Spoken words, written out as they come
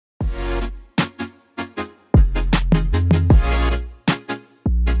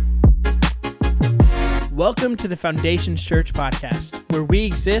Welcome to the Foundations Church podcast, where we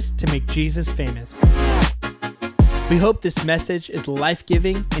exist to make Jesus famous. We hope this message is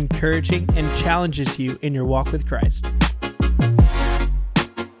life-giving, encouraging, and challenges you in your walk with Christ.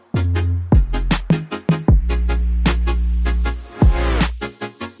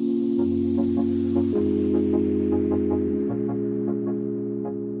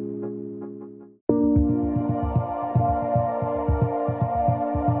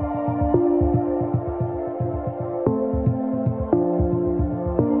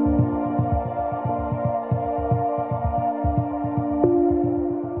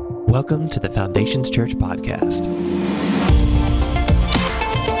 Welcome to the Foundations Church podcast.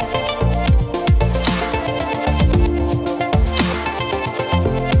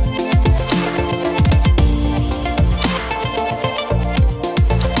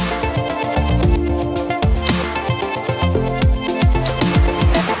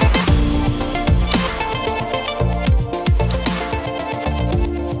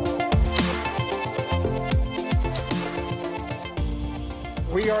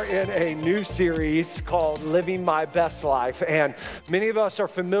 In a new series called Living My Best Life, and many of us are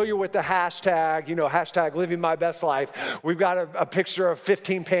familiar with the hashtag, hashtag Living My Best Life. We've got a picture of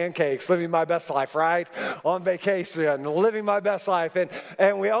 15 pancakes, living my best life, right? On vacation, living my best life,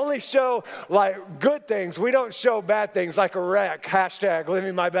 and we only show like good things. We don't show bad things like a wreck, hashtag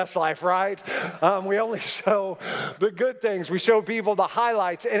Living My Best Life, right? We only show the good things. We show people the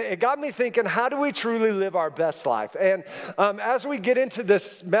highlights, and it got me thinking, how do we truly live our best life? And as we get into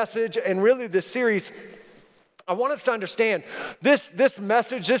this message and really this series, I want us to understand this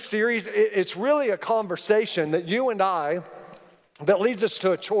message, this series, it's really a conversation that you and I, that leads us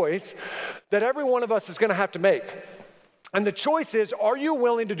to a choice that every one of us is going to have to make. And the choice is, are you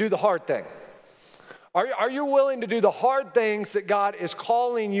willing to do the hard thing? Are you willing to do the hard things that God is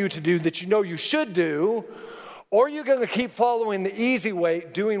calling you to do that you know you should do? Or are you going to keep following the easy way,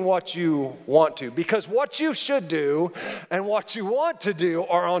 doing what you want to? Because what you should do and what you want to do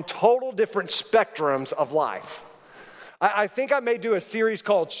are on total different spectrums of life. I think I may do a series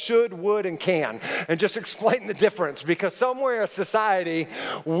called Should, Would, and Can, and just explain the difference, because somewhere in society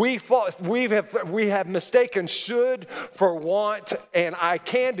we have mistaken should for want, and I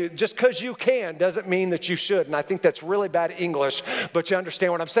can do. Just because you can doesn't mean that you should, and I think that's really bad English, but you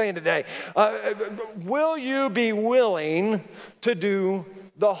understand what I'm saying today. Will you be willing to do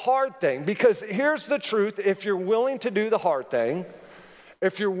the hard thing? Because here's the truth: if you're willing to do the hard thing,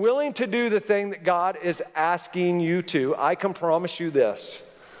 if you're willing to do the thing that God is asking you to, I can promise you this: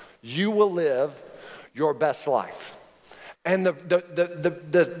 you will live your best life. And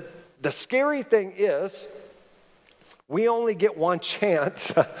the scary thing is, we only get one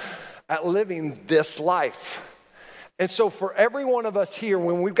chance at living this life. And so for every one of us here,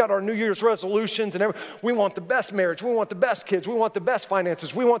 when we've got our New Year's resolutions and we want the best marriage, we want the best kids, we want the best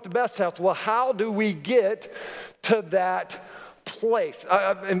finances, we want the best health. Well, how do we get to that place?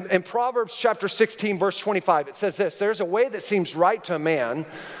 In Proverbs chapter 16, verse 25, it says this: there's a way that seems right to a man,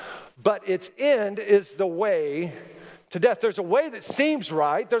 but its end is the way to death. There's a way that seems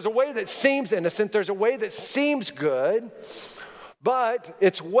right. There's a way that seems innocent. There's a way that seems good, but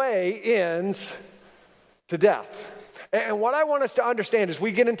its way ends to death. And what I want us to understand as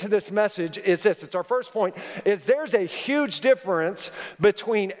we get into this message is this. It's our first point, is there's a huge difference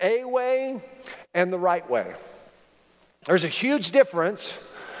between a way and the right way. There's a huge difference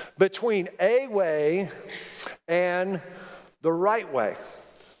between a way and the right way.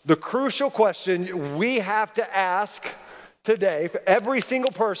 The crucial question we have to ask today, for every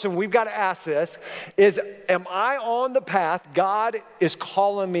single person, we've got to ask this, is, am I on the path God is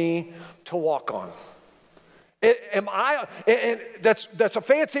calling me to walk on? And that's a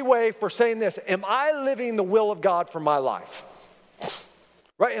fancy way for saying this: am I living the will of God for my life?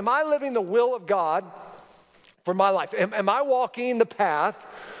 Right? Am I living the will of God for my life? Am I walking the path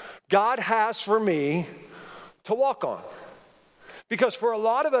God has for me to walk on? Because for a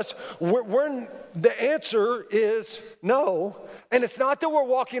lot of us, the answer is no. And it's not that we're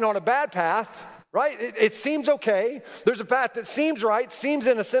walking on a bad path, right? It seems okay. There's a path that seems right, seems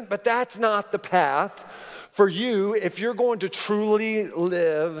innocent, but that's not the path for you if you're going to truly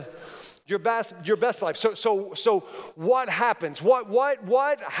live your best life. So what happens?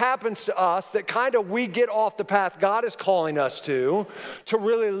 What happens to us that kind of we get off the path God is calling us to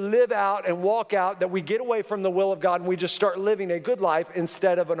really live out and walk out, that we get away from the will of God and we just start living a good life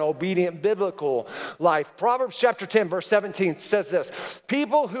instead of an obedient biblical life? Proverbs chapter 10, verse 17 says this: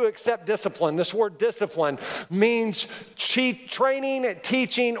 people who accept discipline, this word discipline means training,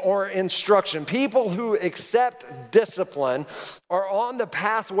 teaching, or instruction. People who accept discipline are on the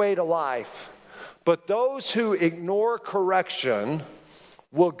pathway to life, but those who ignore correction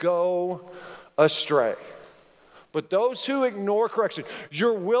will go astray. But those who ignore correction,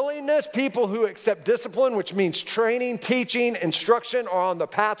 your willingness, people who accept discipline, which means training, teaching, instruction, are on the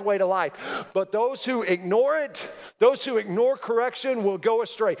pathway to life. But those who ignore it, those who ignore correction will go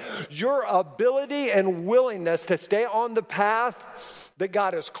astray. Your ability and willingness to stay on the path that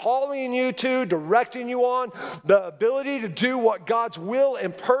God is calling you to, directing you on, the ability to do what God's will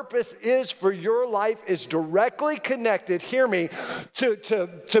and purpose is for your life is directly connected, hear me,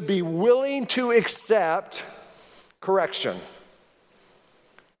 to be willing to accept correction,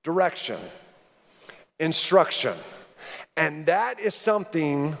 direction, instruction. And that is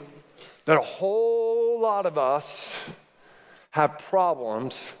something that a whole lot of us have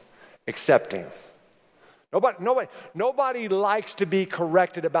problems accepting. Nobody likes to be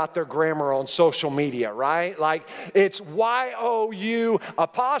corrected about their grammar on social media, right? Like it's Y-O-U''RE,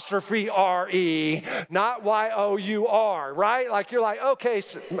 not Y-O-U-R, right? Like you're like, okay,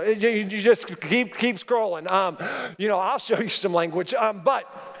 so you just keep scrolling. I'll show you some language,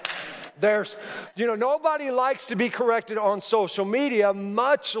 but there's, nobody likes to be corrected on social media,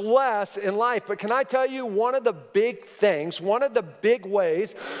 much less in life. But can I tell you, one of the big things, one of the big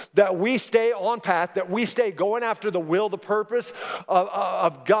ways that we stay on path, that we stay going after the will, the purpose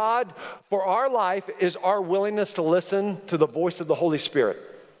of God for our life is our willingness to listen to the voice of the Holy Spirit.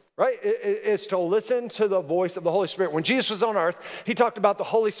 Right? It's to listen to the voice of the Holy Spirit. When Jesus was on earth, he talked about the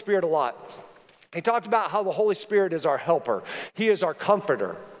Holy Spirit a lot. He talked about how the Holy Spirit is our helper. He is our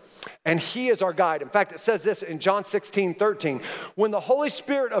comforter. And he is our guide. In fact, it says this in John 16:13. When the Holy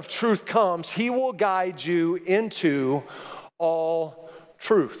Spirit of truth comes, he will guide you into all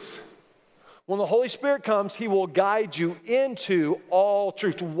truth. When the Holy Spirit comes, he will guide you into all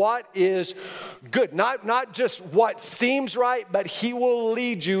truth. What is good? Not just what seems right, but he will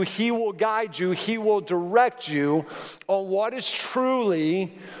lead you, he will guide you, he will direct you on what is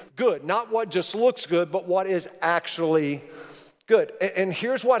truly good. Not what just looks good, but what is actually good. And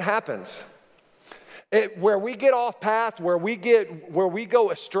here's what happens. Where we get off path, where we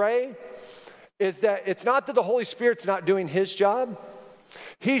go astray, is that it's not that the Holy Spirit's not doing his job.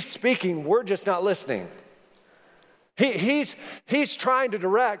 He's speaking, we're just not listening. He's trying to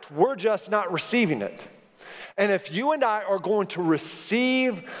direct, we're just not receiving it. And if you and I are going to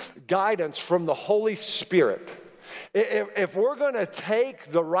receive guidance from the Holy Spirit, if we're going to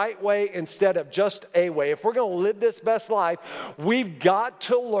take the right way instead of just a way, if we're going to live this best life, we've got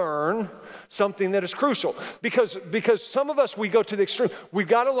to learn something that is crucial. Because some of us, we go to the extreme. We've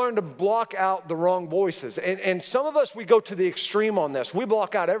got to learn to block out the wrong voices. And some of us, we go to the extreme on this. We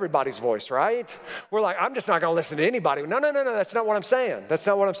block out everybody's voice, right? We're like, I'm just not going to listen to anybody. No, that's not what I'm saying. That's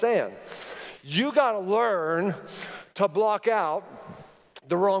not what I'm saying. You got to learn to block out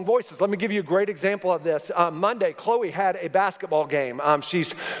the wrong voices. Let me give you a great example of this. Monday, Chloe had a basketball game.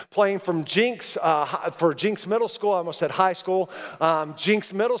 She's playing from Jinx, for Jinx Middle School. I almost said high school.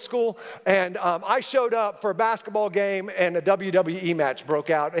 Jinx Middle School. And I showed up for a basketball game and a WWE match broke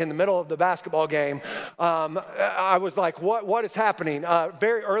out in the middle of the basketball game. I was like, what is happening?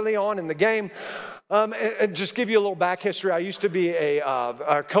 Very early on in the game. And just give you a little back history. I used to be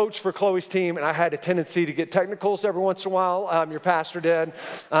a coach for Chloe's team, and I had a tendency to get technicals every once in a while. Your pastor did,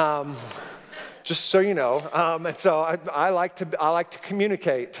 just so you know. And so I like to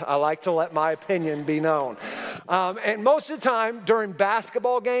communicate. I like to let my opinion be known. And most of the time during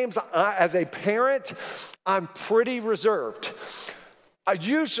basketball games, as a parent, I'm pretty reserved.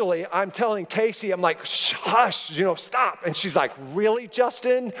 Usually I'm telling Casey, I'm like, hush, stop. And she's like, really,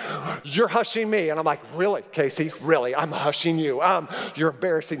 Justin? You're hushing me. And I'm like, really, Casey? Really? I'm hushing you. You're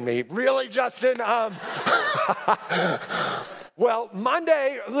embarrassing me. Really, Justin? Well,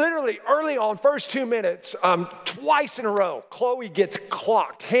 Monday, literally early on, first 2 minutes, twice in a row, Chloe gets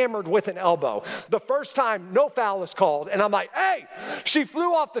clocked, hammered with an elbow. The first time, no foul is called. And I'm like, hey, she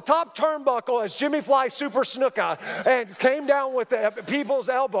flew off the top turnbuckle as Jimmy Fly Super Snuka and came down with the people's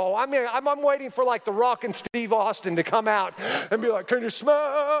elbow. I mean, I'm waiting for like The Rock and Steve Austin to come out and be like, can you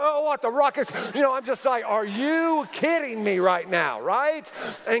smell what The Rock is? I'm just like, are you kidding me right now, right?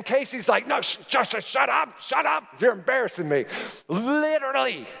 And Casey's like, no, Justin, shut up. You're embarrassing me.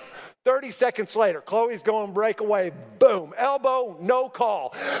 Literally 30 seconds later, Chloe's going breakaway, boom, elbow, no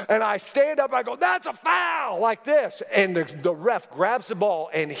call. And I stand up, I go, that's a foul, like this. And the ref grabs the ball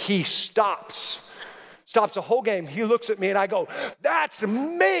and he stops the whole game. He looks at me and I go, that's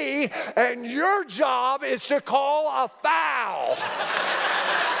me, and your job is to call a foul.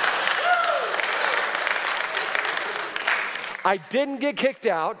 I didn't get kicked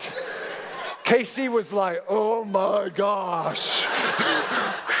out. Casey was like, oh my gosh,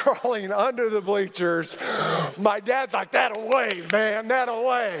 crawling under the bleachers. My dad's like, that'll wave, man, that'll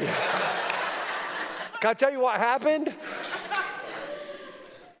wave. Can I tell you what happened?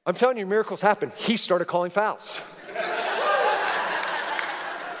 I'm telling you, miracles happen. He started calling fouls.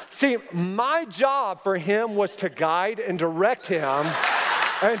 See, my job for him was to guide and direct him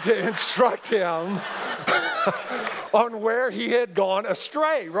and to instruct him on where he had gone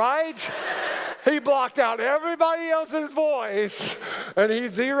astray, right? He blocked out everybody else's voice and he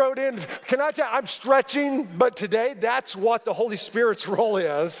zeroed in. Can I tell you, I'm stretching, but today that's what the Holy Spirit's role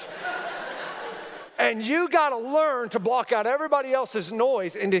is. And you got to learn to block out everybody else's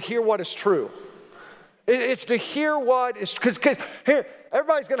noise and to hear what is true. It's to hear what is, because here,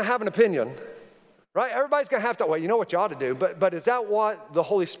 everybody's going to have an opinion, right? Everybody's going to have to, well, you know what you ought to do, but is that what the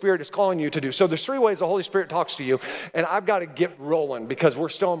Holy Spirit is calling you to do? So there's 3 ways the Holy Spirit talks to you, and I've got to get rolling because we're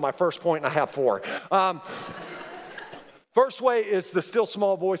still on my first point and I have 4. First way is the still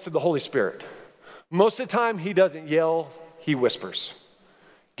small voice of the Holy Spirit. Most of the time, he doesn't yell, he whispers.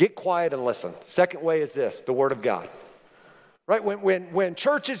 Get quiet and listen. Second way is this, the Word of God. Right? When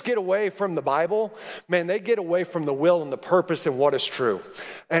churches get away from the Bible, man, they get away from the will and the purpose and what is true.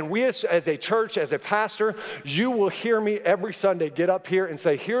 And we as a church, as a pastor, you will hear me every Sunday get up here and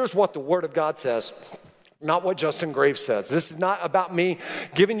say, here's what the Word of God says, not what Justin Graves says. This is not about me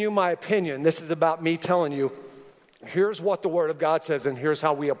giving you my opinion. This is about me telling you, here's what the Word of God says, and here's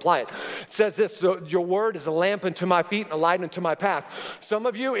how we apply it. It says this, your word is a lamp unto my feet and a light unto my path. Some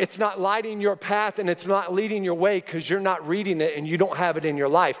of you, it's not lighting your path and it's not leading your way because you're not reading it and you don't have it in your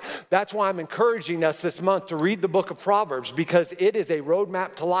life. That's why I'm encouraging us this month to read the book of Proverbs because it is a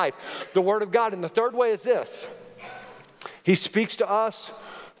roadmap to life, the Word of God. And the third way is this. He speaks to us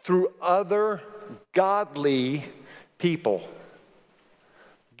through other godly people.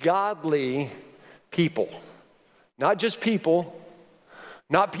 Godly people. Not just people,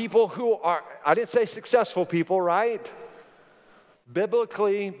 not people who are, I didn't say successful people, right?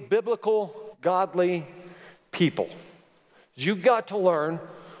 Biblical, godly people. You got to learn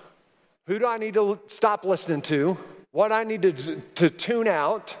who do I need to stop listening to, what I need to tune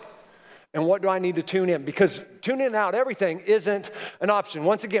out, and what do I need to tune in? Because tuning out everything isn't an option.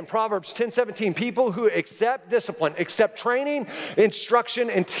 Once again, Proverbs 10:17, people who accept discipline, accept training, instruction,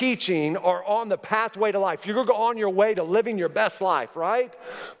 and teaching are on the pathway to life. You're going to go on your way to living your best life, right?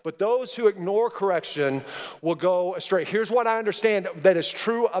 But those who ignore correction will go astray. Here's what I understand that is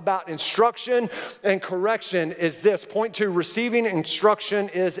true about instruction and correction is this. Point 2, receiving instruction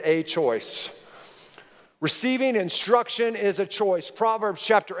is a choice. Receiving instruction is a choice. Proverbs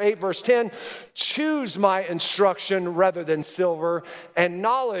chapter 8, verse 10, choose my instruction rather than silver and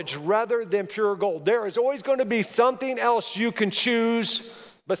knowledge rather than pure gold. There is always going to be something else you can choose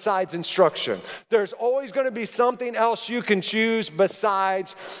besides instruction. There's always going to be something else you can choose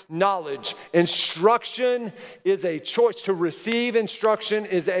besides knowledge. Instruction is a choice. To receive instruction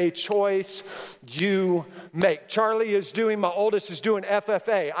is a choice you make. Charlie is doing, my oldest is doing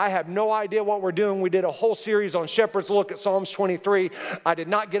FFA. I have no idea what we're doing. We did a whole series on Shepherd's Look at Psalms 23. I did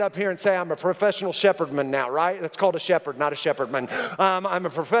not get up here and say I'm a professional shepherdman now, right? That's called a shepherd, not a shepherdman. I'm a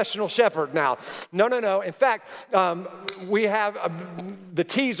professional shepherd now. No. In fact, we have the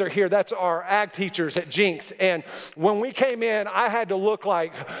T's are here. That's our ag teachers at Jinx. And when we came in, I had to look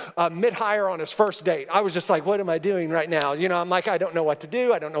like a mid-hire on his first date. I was just like, what am I doing right now? You know, I'm like, I don't know what to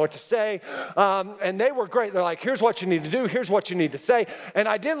do. I don't know what to say. And they were great. They're like, here's what you need to do. Here's what you need to say. And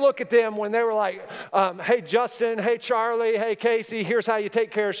I didn't look at them when they were like, hey, Justin, hey, Charlie, hey, Casey, here's how you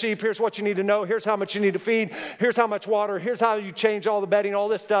take care of sheep. Here's what you need to know. Here's how much you need to feed. Here's how much water. Here's how you change all the bedding, all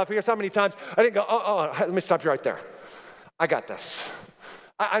this stuff. Here's how many times. I didn't go, let me stop you right there. I got this.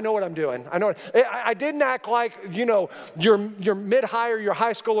 I know what I'm doing. I didn't act like, you know, your mid-hire, your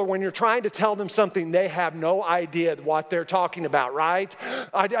high schooler, when you're trying to tell them something, they have no idea what they're talking about, right?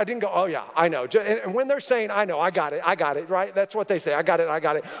 I didn't go, oh yeah, I know. And when they're saying, I know, I got it, right? That's what they say, I got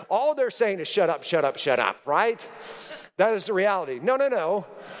it. All they're saying is shut up, right? That is the reality. No.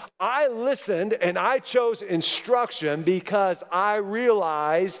 I listened and I chose instruction because I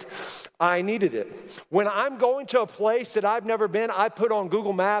realized I needed it. When I'm going to a place that I've never been, I put on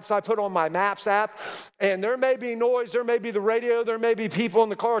Google Maps, I put on my Maps app, and there may be noise, there may be the radio, there may be people in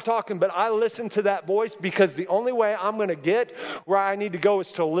the car talking, but I listen to that voice because the only way I'm going to get where I need to go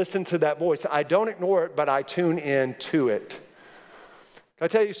is to listen to that voice. I don't ignore it, but I tune in to it. Can I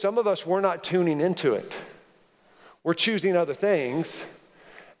tell you, some of us, we're not tuning into it. We're choosing other things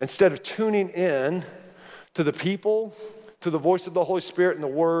instead of tuning in to the people, to the voice of the Holy Spirit and the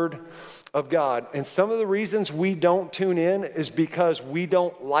Word of God. And some of the reasons we don't tune in is because we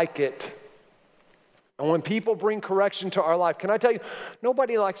don't like it. And when people bring correction to our life, can I tell you,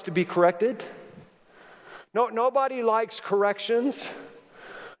 nobody likes to be corrected. No, nobody likes corrections.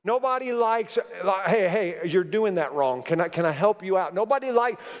 Nobody likes, hey, you're doing that wrong. Can I help you out? Nobody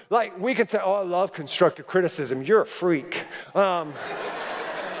like we can say, oh, I love constructive criticism. You're a freak.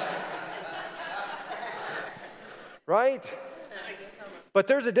 Right? But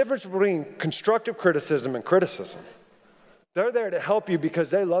there's a difference between constructive criticism and criticism. They're there to help you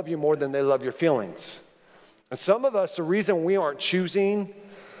because they love you more than they love your feelings. And some of us, the reason we aren't choosing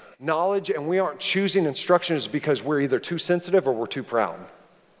knowledge and we aren't choosing instruction is because we're either too sensitive or we're too proud.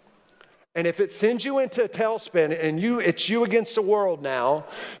 And if it sends you into a tailspin and it's you against the world now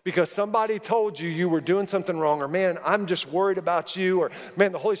because somebody told you were doing something wrong, or man, I'm just worried about you, or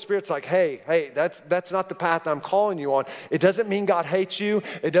man, the Holy Spirit's like, hey, that's not the path I'm calling you on. It doesn't mean God hates you.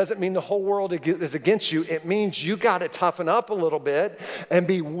 It doesn't mean the whole world is against you. It means you got to toughen up a little bit and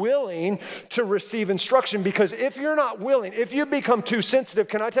be willing to receive instruction, because if you're not willing, if you become too sensitive,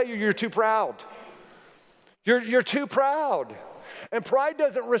 can I tell you, you're too proud. You're too proud. And pride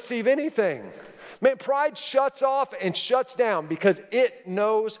doesn't receive anything. Man, pride shuts off and shuts down because it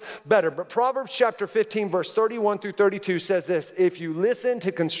knows better. But Proverbs chapter 15, verse 31 through 32 says this: if you listen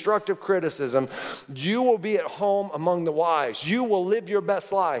to constructive criticism, you will be at home among the wise. You will live your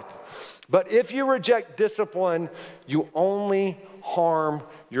best life. But if you reject discipline, you only harm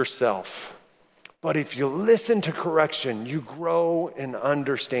yourself. But if you listen to correction, you grow in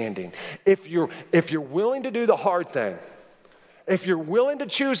understanding. If you're willing to do the hard thing, if you're willing to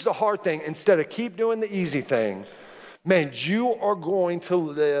choose the hard thing instead of keep doing the easy thing, man, you are going to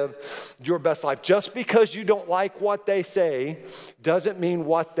live your best life. Just because you don't like what they say doesn't mean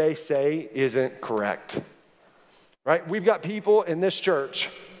what they say isn't correct, right? We've got people in this church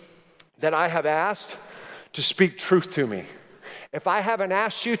that I have asked to speak truth to me. If I haven't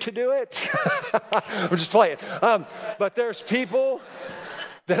asked you to do it, I'm just playing. But there's people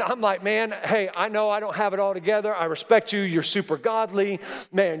that I'm like, man, hey, I know I don't have it all together. I respect you. You're super godly.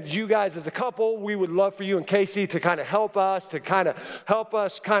 Man, you guys as a couple, we would love for you and Casey to kind of help us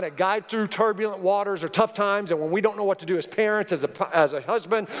guide through turbulent waters or tough times. And when we don't know what to do as parents, as a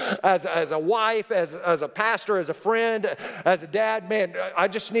husband, as a wife, as a pastor, as a friend, as a dad, man, I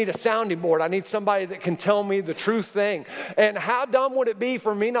just need a sounding board. I need somebody that can tell me the true thing. And how dumb would it be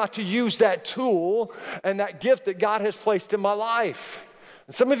for me not to use that tool and that gift that God has placed in my life?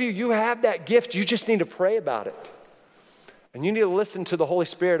 And some of you have that gift. You just need to pray about it. And you need to listen to the Holy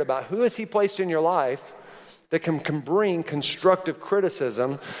Spirit about who has He placed in your life that can bring constructive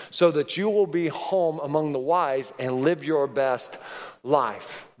criticism so that you will be home among the wise and live your best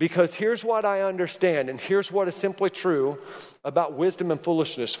life. Because here's what I understand, and here's what is simply true about wisdom and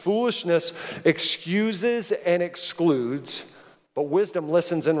foolishness. Foolishness excuses and excludes, but wisdom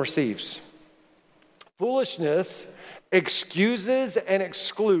listens and receives. Foolishness excuses and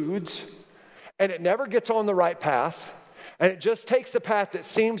excludes, and it never gets on the right path, and it just takes the path that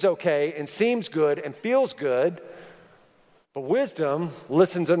seems okay and seems good and feels good. But wisdom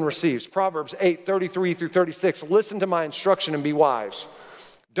listens and receives. Proverbs 8, 33 through 36, listen to my instruction and be wise.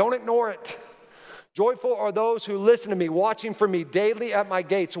 Don't ignore it. Joyful are those who listen to me, watching for me daily at my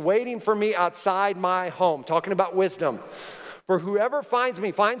gates, waiting for me outside my home. Talking about wisdom. For whoever finds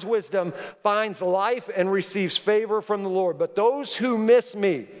me, finds wisdom, finds life and receives favor from the Lord. But those who miss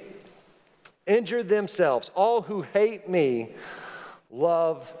me injure themselves. All who hate me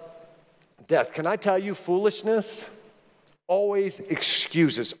love death. Can I tell you, foolishness always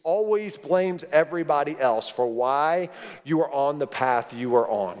excuses, always blames everybody else for why you are on the path you are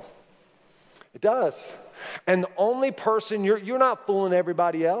on. It does. And the only person, you're not fooling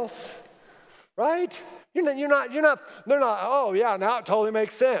everybody else, right? You're not, they're not, oh yeah, now it totally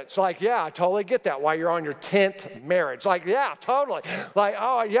makes sense. Like, yeah, I totally get that, why you're on your 10th marriage. Like, yeah, totally. Like,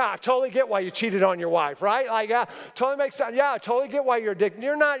 oh yeah, I totally get why you cheated on your wife, right? Like, yeah, totally makes sense. Yeah, I totally get why you're addicted.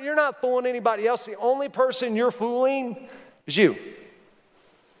 You're not fooling anybody else. The only person you're fooling is you.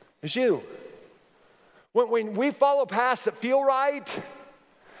 It's you. When we follow paths that feel right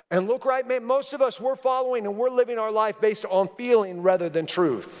and look right, man, most of us, we're following and we're living our life based on feeling rather than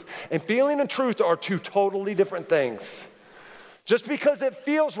truth. And feeling and truth are two totally different things. Just because it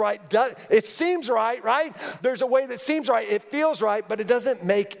feels right, it seems right, right? There's a way that seems right, it feels right, but it doesn't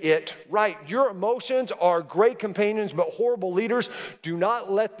make it right. Your emotions are great companions, but horrible leaders. Do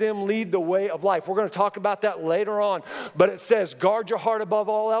not let them lead the way of life. We're going to talk about that later on, but it says, guard your heart above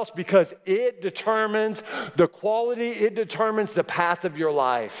all else because it determines the quality, it determines the path of your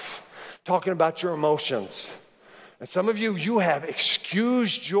life. Talking about your emotions. And some of you, you have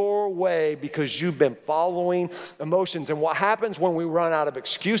excused your way because you've been following emotions. And what happens when we run out of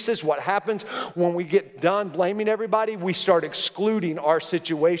excuses? What happens when we get done blaming everybody? We start excluding our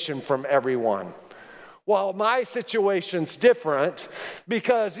situation from everyone. Well, my situation's different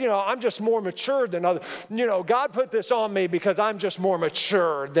because, I'm just more mature than others. God put this on me because I'm just more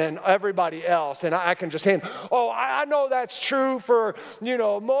mature than everybody else. And I can just I know that's true for,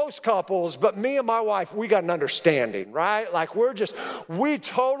 most couples, but me and my wife, we got an understanding, right? Like we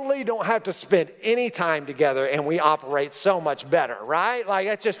totally don't have to spend any time together and we operate so much better, right? Like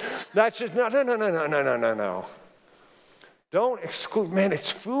that's just, no. Don't exclude, man,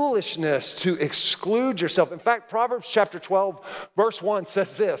 it's foolishness to exclude yourself. In fact, Proverbs chapter 12, verse 1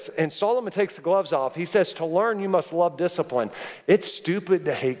 says this, and Solomon takes the gloves off. He says, to learn, you must love discipline. It's stupid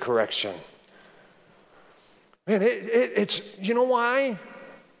to hate correction. Man, it's you know why?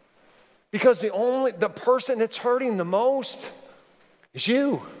 Because the person that's hurting the most is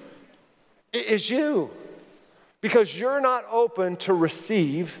you. It is you. Because you're not open to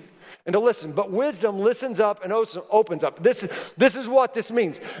receive and to listen. But wisdom listens up and opens up. This is what this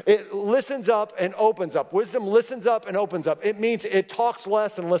means. It listens up and opens up. Wisdom listens up and opens up. It means it talks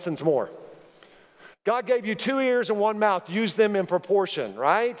less and listens more. God gave you 2 ears and 1 mouth. Use them in proportion,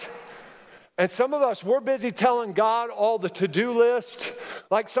 right? And some of us, we're busy telling God all the to-do list.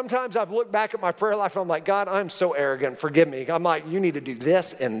 Like sometimes I've looked back at my prayer life and I'm like, God, I'm so arrogant. Forgive me. I'm like, you need to do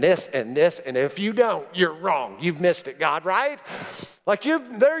this and this and this. And if you don't, you're wrong. You've missed it, God, right? Like you're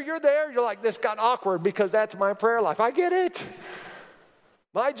there. You're like, this got awkward because that's my prayer life. I get it.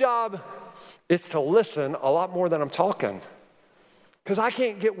 My job is to listen a lot more than I'm talking. Because I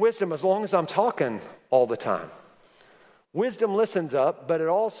can't get wisdom as long as I'm talking all the time. Wisdom listens up, but it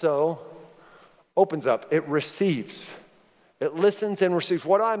also opens up. It receives. It listens and receives.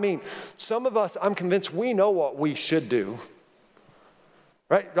 What do I mean? Some of us, I'm convinced we know what we should do.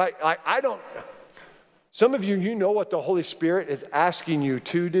 Right? Like I don't. Some of you, you know what the Holy Spirit is asking you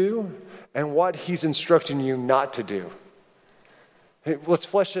to do and what He's instructing you not to do. Hey, let's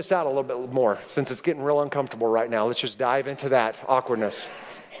flesh this out a little bit more since it's getting real uncomfortable right now. Let's just dive into that awkwardness.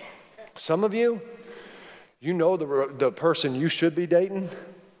 Some of you, you know the person you should be dating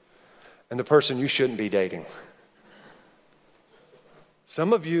and the person you shouldn't be dating.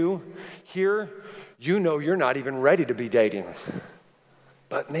 Some of you here, you know you're not even ready to be dating.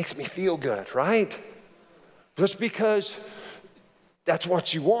 But it makes me feel good, right? Just because that's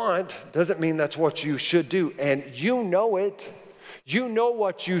what you want doesn't mean that's what you should do. And you know it. You know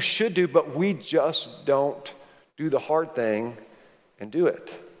what you should do, but we just don't do the hard thing and do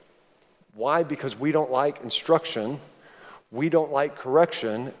it. Why? Because we don't like instruction, we don't like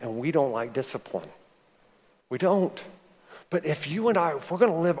correction, and we don't like discipline. We don't. But if you and I, if we're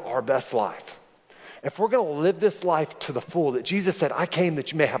going to live our best life, if we're going to live this life to the full, that Jesus said, I came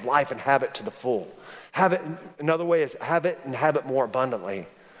that you may have life and have it to the full. Have it, another way is have it and have it more abundantly.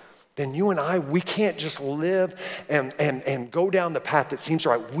 Then you and I, we can't just live and go down the path that seems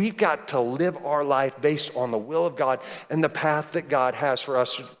right. We've got to live our life based on the will of God and the path that God has for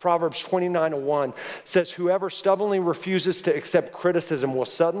us. Proverbs 29:1 says, whoever stubbornly refuses to accept criticism will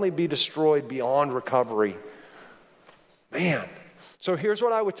suddenly be destroyed beyond recovery. Man, so here's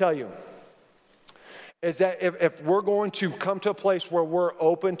what I would tell you. Is that if we're going to come to a place where we're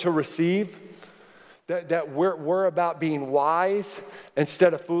open to receive, that we're about being wise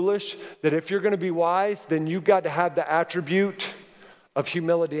instead of foolish, that if you're going to be wise, then you've got to have the attribute of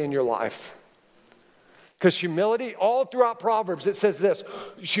humility in your life. Because humility, all throughout Proverbs, it says this,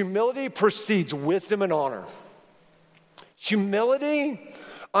 humility precedes wisdom and honor. Humility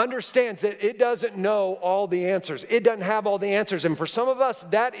understands that it doesn't know all the answers. It doesn't have all the answers. And for some of us,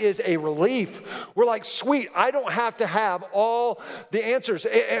 that is a relief. We're like, sweet, I don't have to have all the answers.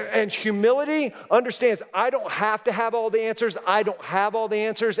 And humility understands I don't have to have all the answers. I don't have all the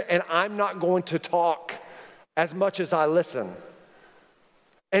answers, and I'm not going to talk as much as I listen.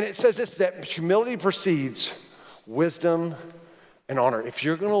 And it says this, that humility precedes wisdom and honor. If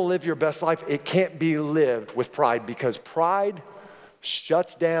you're going to live your best life, it can't be lived with pride, because pride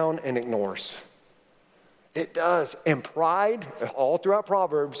shuts down and ignores. It does. And pride, all throughout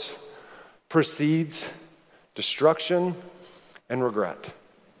Proverbs, precedes destruction and regret.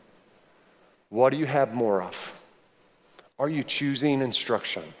 What do you have more of? Are you choosing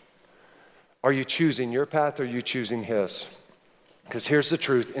instruction? Are you choosing your path, or are you choosing His? Because here's the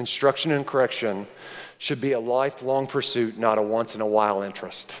truth, instruction and correction should be a lifelong pursuit, not a once-in-a-while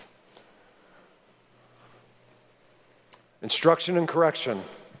interest. Instruction and correction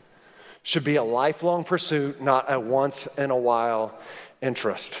should be a lifelong pursuit, not a once-in-a-while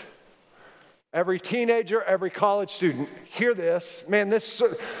interest. Every teenager, every college student, hear this. Man,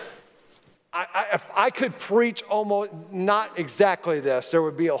 if I could preach almost, not exactly this, there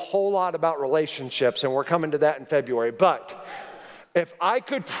would be a whole lot about relationships, and we're coming to that in February. But if I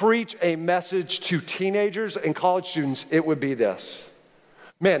could preach a message to teenagers and college students, it would be this.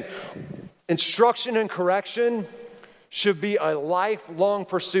 Man, instruction and correction should be a lifelong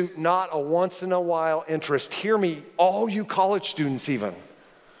pursuit, not a once-in-a-while interest. Hear me, all you college students even.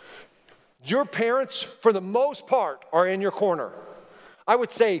 Your parents, for the most part, are in your corner. I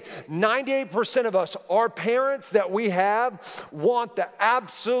would say 98% of us, our parents that we have, want the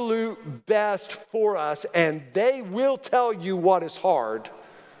absolute best for us, and they will tell you what is hard,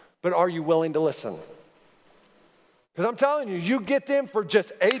 but are you willing to listen? Because I'm telling you, you get them for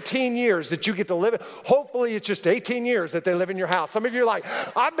just 18 years that you get to live. Hopefully it's just 18 years that they live in your house. Some of you are like,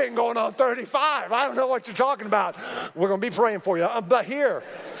 I've been going on 35. I don't know what you're talking about. We're going to be praying for you. But here,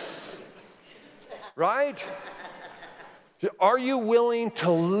 right? Are you willing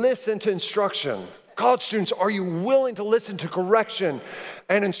to listen to instruction? College students, are you willing to listen to correction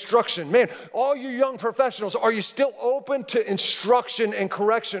and instruction? Man, all you young professionals, are you still open to instruction and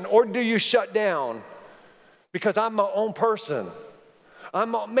correction, or do you shut down? Because I'm my own person.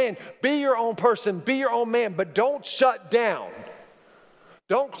 Man, be your own person, be your own man, but don't shut down.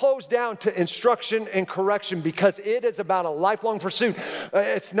 Don't close down to instruction and correction, because it is about a lifelong pursuit.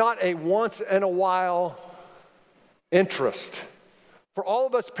 It's not a once in a while interest. For all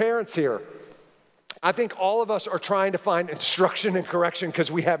of us parents here, I think all of us are trying to find instruction and correction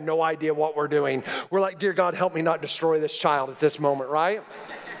because we have no idea what we're doing. We're like, dear God, help me not destroy this child at this moment, right?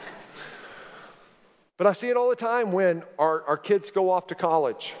 But I see it all the time when our kids go off to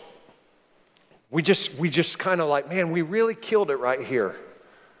college. We just kind of like, man, we really killed it right here.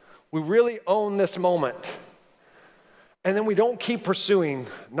 We really own this moment. And then we don't keep pursuing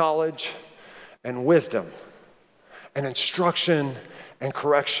knowledge and wisdom and instruction and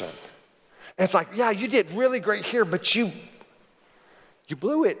correction. And it's like, yeah, you did really great here, but you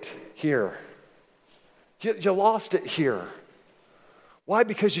blew it here. You lost it here. Why?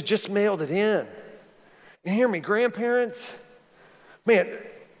 Because you just mailed it in. And hear me, grandparents, man,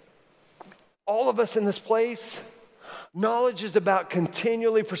 all of us in this place, knowledge is about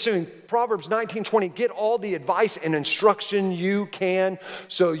continually pursuing. Proverbs 19:20, get all the advice and instruction you can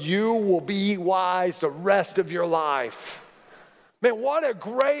so you will be wise the rest of your life. Man, what a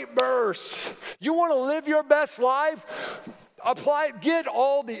great verse. You want to live your best life? Apply it. Get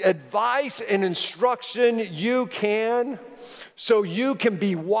all the advice and instruction you can so you can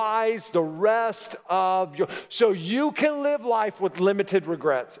be wise the rest of your, so you can live life with limited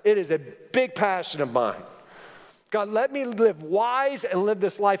regrets. It is a big passion of mine. God, let me live wise and live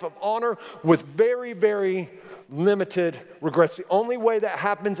this life of honor with very, very limited regrets. The only way that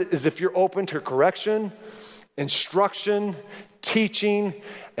happens is if you're open to correction, instruction, teaching,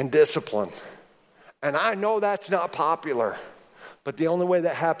 and discipline. And I know that's not popular, but the only way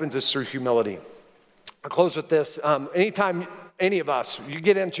that happens is through humility. I'll close with this. Anytime any of us, you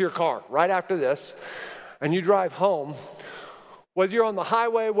get into your car right after this and you drive home, whether you're on the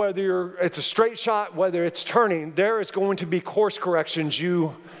highway, whether it's a straight shot, whether it's turning, there is going to be course corrections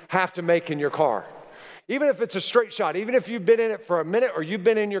you have to make in your car. Even if it's a straight shot, even if you've been in it for a minute or you've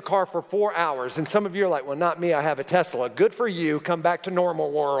been in your car for 4 hours, and some of you are like, well, not me, I have a Tesla. Good for you, come back to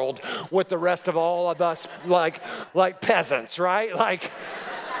normal world with the rest of all of us like peasants, right? Like,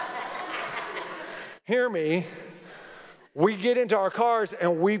 hear me, we get into our cars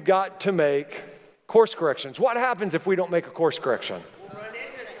and we've got to make course corrections. What happens if we don't make a course correction?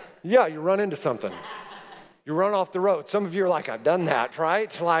 Yeah, you run into something. You run off the road. Some of you are like, I've done that,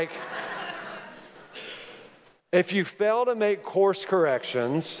 right? Like, if you fail to make course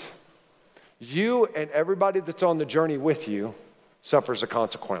corrections, you and everybody that's on the journey with you suffers a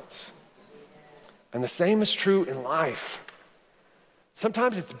consequence. And the same is true in life.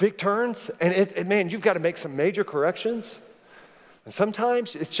 Sometimes it's big turns, and man, you've got to make some major corrections. And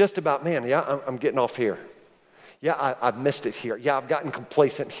sometimes it's just about, man, yeah, I'm getting off here. Yeah, I've missed it here. Yeah, I've gotten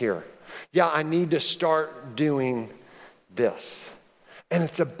complacent here. Yeah, I need to start doing this. And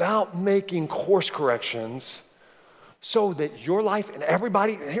it's about making course corrections so that your life and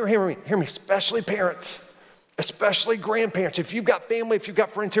everybody, hear me, especially parents, especially grandparents, if you've got family, if you've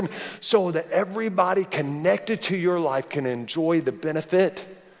got friends, hear me, so that everybody connected to your life can enjoy the benefit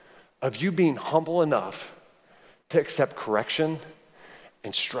of you being humble enough to accept correction,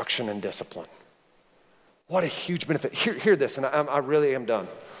 instruction, and discipline. What a huge benefit. Hear this, and I really am done.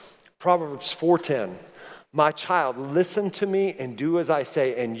 Proverbs 4:10, my child, listen to me and do as I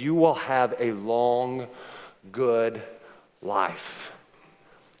say, and you will have a long, good life.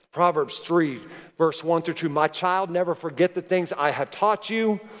 Proverbs 3, verse 1 through 2. My child, never forget the things I have taught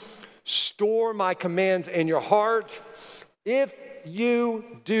you. Store my commands in your heart. If you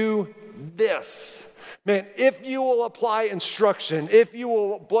do this, man, if you will apply instruction, if you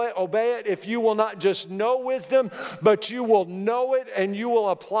will obey it, if you will not just know wisdom, but you will know it and you will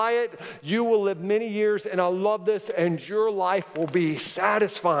apply it, you will live many years, and I love this, and your life will be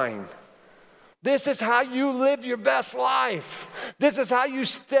satisfying. This is how you live your best life. This is how you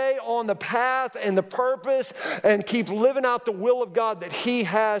stay on the path and the purpose and keep living out the will of God that He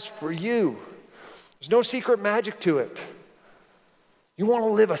has for you. There's no secret magic to it. You want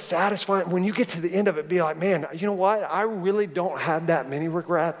to live a satisfying, when you get to the end of it, be like, man, you know what? I really don't have that many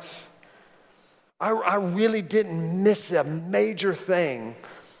regrets. I really didn't miss a major thing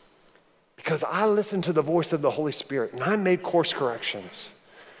because I listened to the voice of the Holy Spirit and I made course corrections.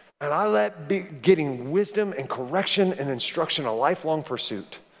 And I let getting wisdom and correction and instruction a lifelong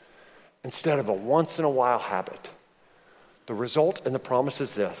pursuit instead of a once-in-a-while habit. The result and the promise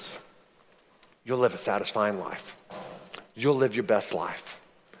is this: you'll live a satisfying life. You'll live your best life.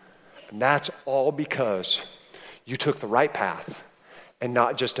 And that's all because you took the right path and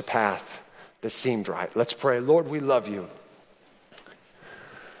not just a path that seemed right. Let's pray. Lord, we love you.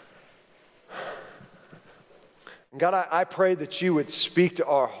 And God, I pray that you would speak to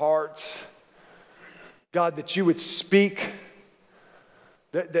our hearts. God, that you would speak,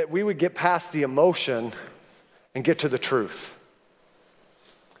 that we would get past the emotion and get to the truth.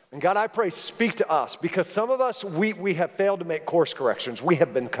 And God, I pray, speak to us, because some of us, we have failed to make course corrections. We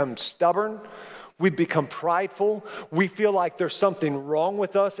have become stubborn. We've become prideful. We feel like there's something wrong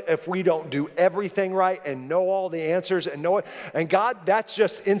with us if we don't do everything right and know all the answers and know it. And God, that's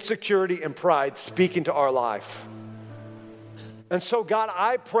just insecurity and pride speaking to our life. And so, God,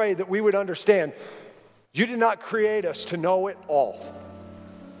 I pray that we would understand you did not create us to know it all,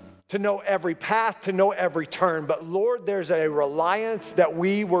 to know every path, to know every turn. But Lord, there's a reliance that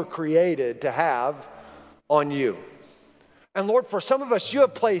we were created to have on you. And Lord, for some of us, you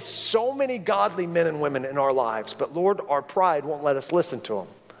have placed so many godly men and women in our lives. But Lord, our pride won't let us listen to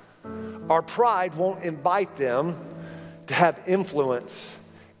them. Our pride won't invite them to have influence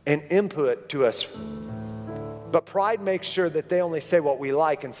and input to us. But pride makes sure that they only say what we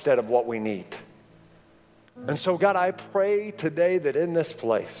like instead of what we need. And so, God, I pray today that in this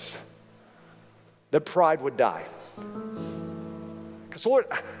place, that pride would die. Because, Lord,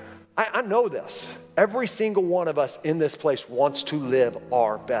 I know this. Every single one of us in this place wants to live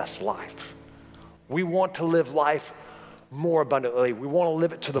our best life. We want to live life more abundantly. We want to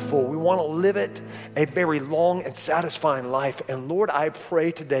live it to the full. We want to live it a very long and satisfying life. And Lord, I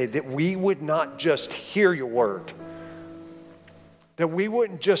pray today that we would not just hear your word, that we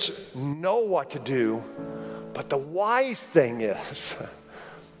wouldn't just know what to do, but the wise thing is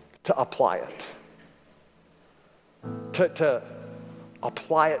to apply it, to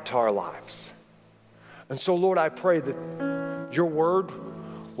apply it to our lives. And so, Lord, I pray that your word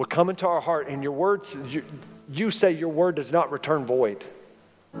would come into our heart, and your words, you say your word does not return void.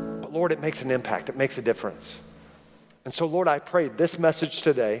 But Lord, it makes an impact. It makes a difference. And so, Lord, I pray this message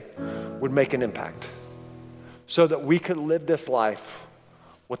today would make an impact so that we could live this life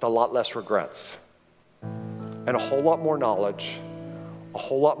with a lot less regrets and a whole lot more knowledge, a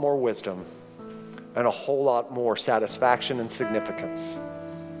whole lot more wisdom, and a whole lot more satisfaction and significance.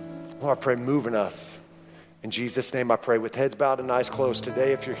 Lord, I pray, move in us. In Jesus' name I pray, with heads bowed and eyes closed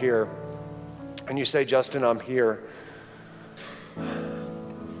today. If you're here and you say, Justin, I'm here,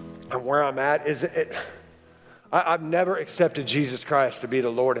 and where I'm at is I've never accepted Jesus Christ to be the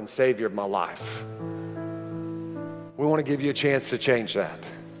Lord and Savior of my life. We want to give you a chance to change that.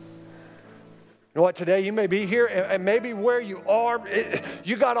 You know what, today you may be here, and maybe where you are,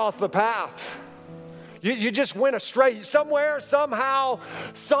 you got off the path. You just went astray. Somewhere, somehow,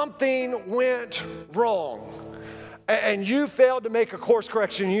 something went wrong. And you failed to make a course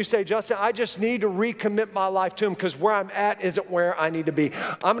correction. You say, Justin, I just need to recommit my life to him because where I'm at isn't where I need to be.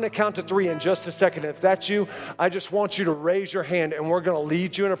 I'm going to count to 3 in just a second. If that's you, I just want you to raise your hand, and we're going to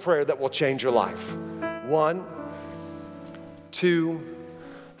lead you in a prayer that will change your life. 1, 2,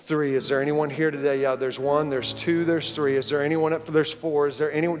 3. Is there anyone here today? Yeah, there's 1, there's 2, there's 3. Is there anyone up? There's 4. Is there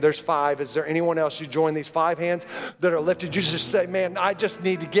anyone? There's 5. Is there anyone else? You join these 5 hands that are lifted. You just say, man, I just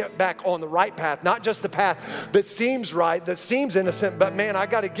need to get back on the right path, not just the path that seems right, that seems innocent, but man, I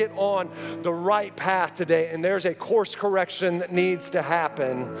got to get on the right path today. And there's a course correction that needs to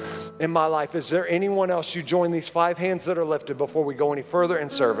happen in my life. Is there anyone else? You join these 5 hands that are lifted before we go any further in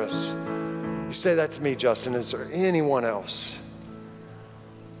service. You say, that's me, Justin. Is there anyone else?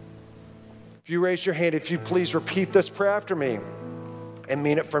 If you raise your hand, if you please repeat this prayer after me. and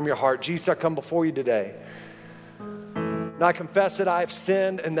mean it from your heart. Jesus, I come before you today. And I confess that I have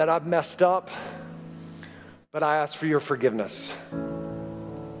sinned and that I've messed up, but I ask for your forgiveness.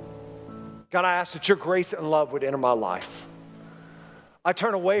 God, I ask that your grace and love would enter my life. I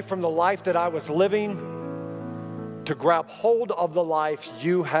turn away from the life that I was living to grab hold of the life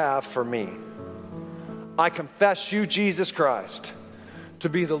you have for me. I confess you, Jesus Christ, to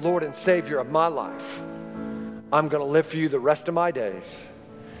be the Lord and Savior of my life. I'm going to live for you the rest of my days.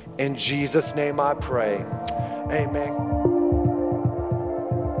 In Jesus' name I pray. Amen.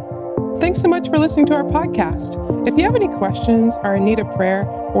 Thanks so much for listening to our podcast. If you have any questions, are in need of prayer,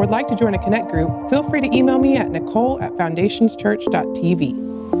 or would like to join a Connect group, feel free to email me at nicole@foundationschurch.tv.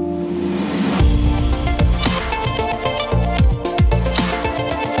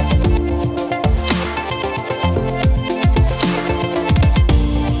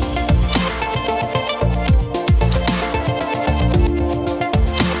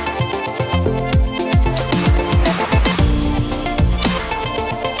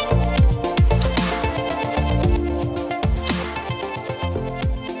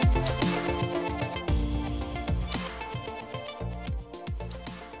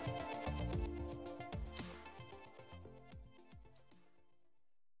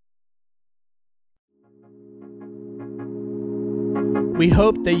 We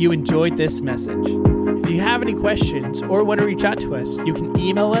hope that you enjoyed this message. If you have any questions or want to reach out to us, you can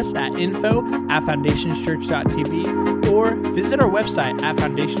email us at info@foundationschurch.tv or visit our website at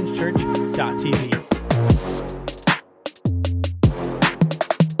foundationschurch.tv.